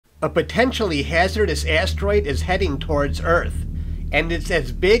A potentially hazardous asteroid is heading towards Earth, and it's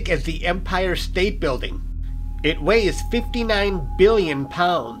as big as the Empire State Building. It weighs 59 billion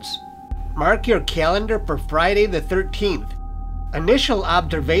pounds. Mark your calendar for Friday the 13th. Initial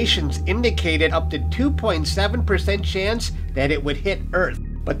observations indicated up to 2.7% chance that it would hit Earth,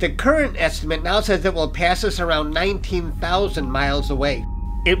 but the current estimate now says it will pass us around 19,000 miles away.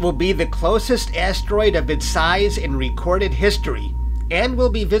 It will be the closest asteroid of its size in recorded history, and will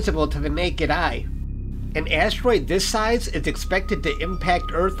be visible to the naked eye. An asteroid this size is expected to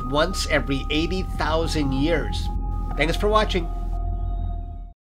impact Earth once every 80,000 years. Thanks for watching.